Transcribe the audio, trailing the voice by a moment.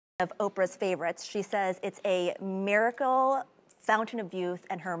Of Oprah's favorites. She says it's a miracle fountain of youth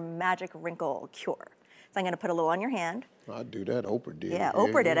and her magic wrinkle cure. So I'm going to put a little on your hand. I'd do that. Oprah did. Yeah,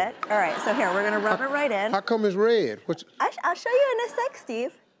 Oprah did it. All right, so here, we're going to rub it right in. How come it's red? I'll show you in a sec,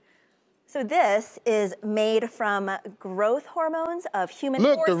 Steve. So this is made from growth hormones of human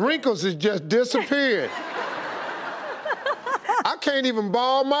Look, foreskin. the wrinkles has just disappeared. I can't even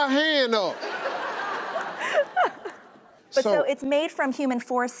ball my hand up. But so it's made from human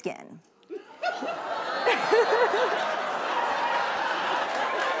foreskin.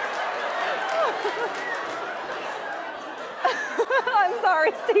 I'm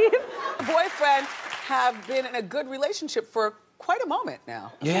sorry, Steve. Boyfriend have been in a good relationship for quite a moment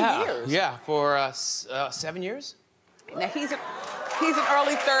now. Yeah, years. yeah, for 7 years. Now he's an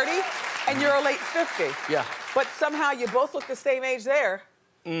early 30 and you're a late 50. Yeah. But somehow you both look the same age there.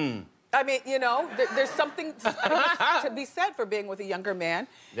 I mean, you know, there's something to be said for being with a younger man.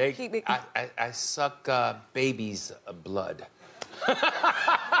 I suck baby's blood.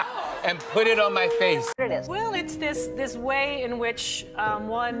 And put it on my face. Well, it's this way in which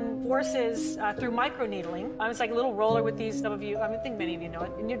one forces through microneedling. It's like a little roller with these. Some of you, I think many of you know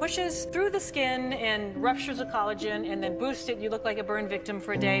it. And it pushes through the skin and ruptures the collagen, and then boosts it. You look like a burn victim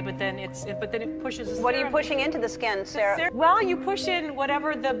for a day, but then it pushes. The What are you pushing into the skin, Sarah? Well, you push in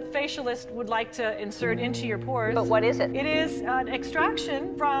whatever the facialist would like to insert into your pores. But what is it? It is an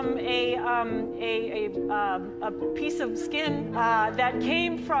extraction from a piece of skin that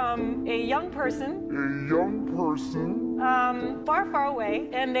came from a young person. Far, far away,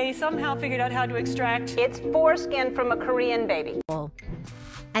 and they somehow figured out how to extract. It's foreskin from a Korean baby.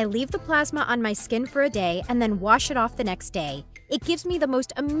 I leave the plasma on my skin for a day and then wash it off the next day. It gives me the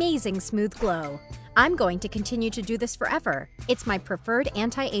most amazing smooth glow. I'm going to continue to do this forever. It's my preferred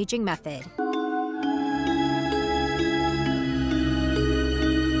anti-aging method.